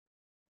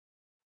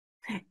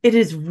It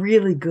is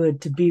really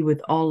good to be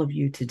with all of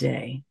you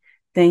today.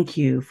 Thank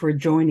you for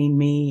joining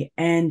me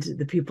and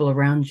the people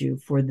around you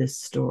for this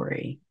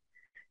story.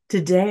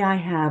 Today, I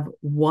have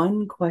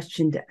one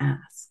question to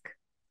ask.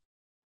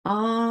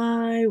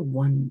 I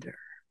wonder.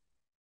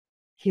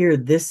 Hear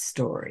this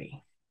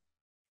story.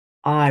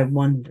 I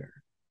Wonder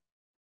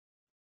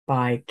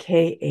by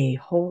K.A.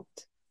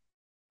 Holt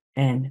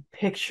and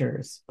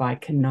pictures by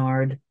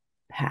Kenard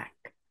Pak.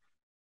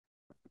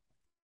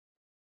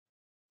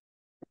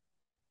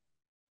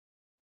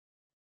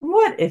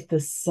 What if the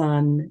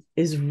sun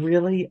is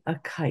really a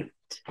kite?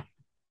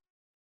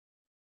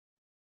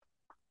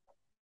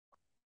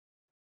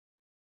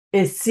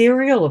 Is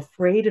cereal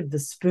afraid of the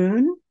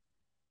spoon?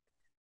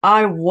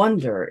 I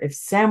wonder if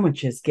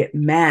sandwiches get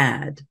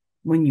mad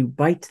when you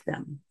bite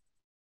them.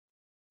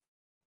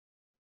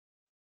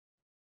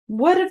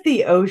 What if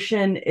the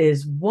ocean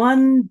is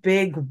one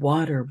big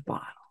water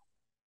bottle?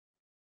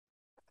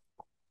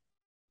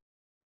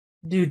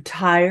 Do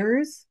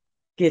tires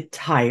get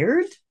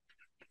tired?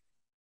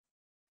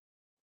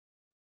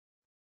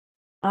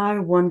 I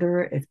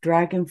wonder if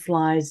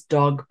dragonflies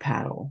dog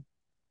paddle.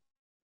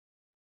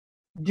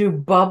 Do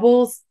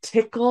bubbles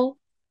tickle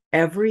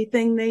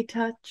everything they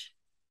touch?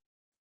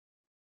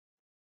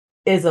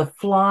 Is a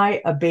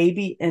fly a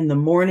baby in the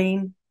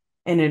morning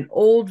and an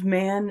old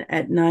man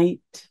at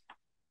night?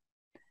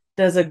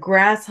 Does a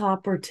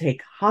grasshopper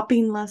take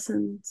hopping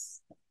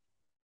lessons?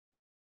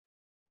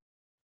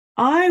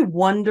 I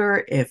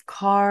wonder if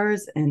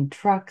cars and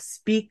trucks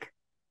speak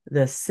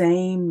the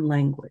same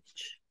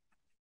language.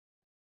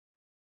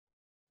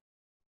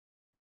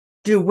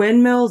 Do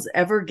windmills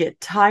ever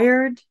get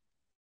tired?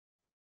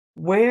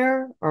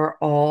 Where are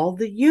all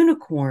the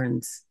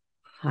unicorns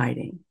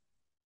hiding?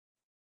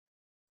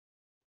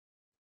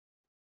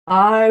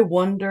 I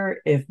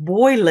wonder if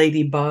boy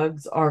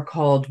ladybugs are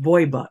called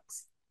boy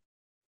bugs.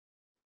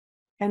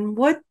 And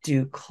what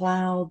do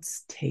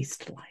clouds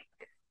taste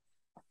like?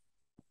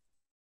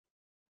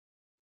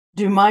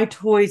 Do my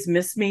toys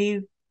miss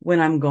me when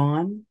I'm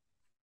gone?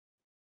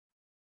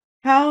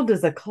 How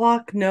does a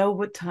clock know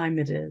what time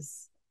it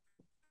is?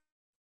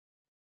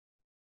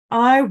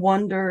 I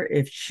wonder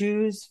if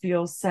shoes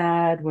feel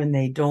sad when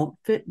they don't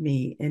fit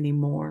me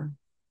anymore.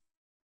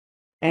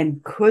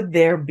 And could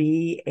there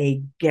be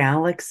a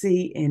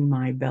galaxy in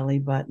my belly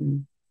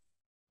button?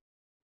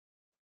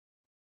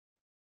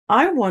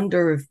 I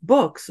wonder if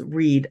books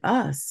read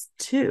us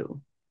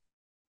too.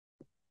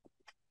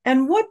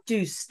 And what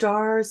do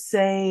stars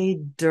say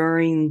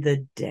during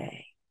the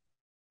day?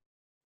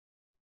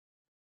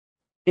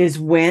 Is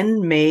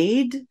when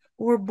made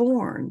or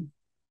born?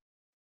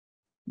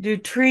 Do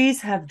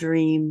trees have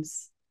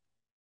dreams?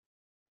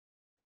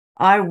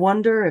 I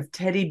wonder if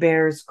teddy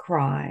bears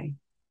cry.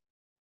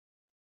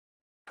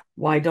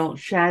 Why don't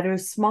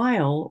shadows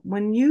smile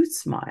when you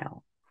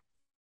smile?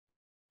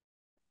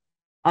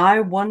 I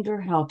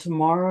wonder how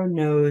tomorrow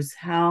knows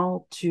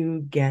how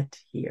to get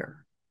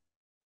here.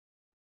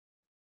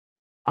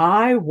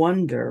 I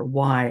wonder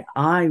why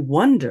I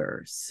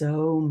wonder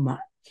so much.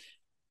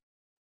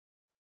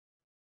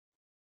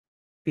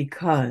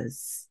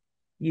 Because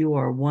you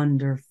are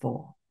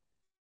wonderful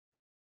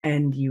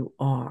and you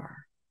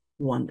are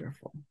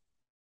wonderful.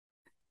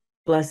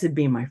 Blessed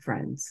be, my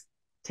friends.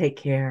 Take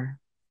care.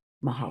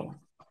 Mahalo.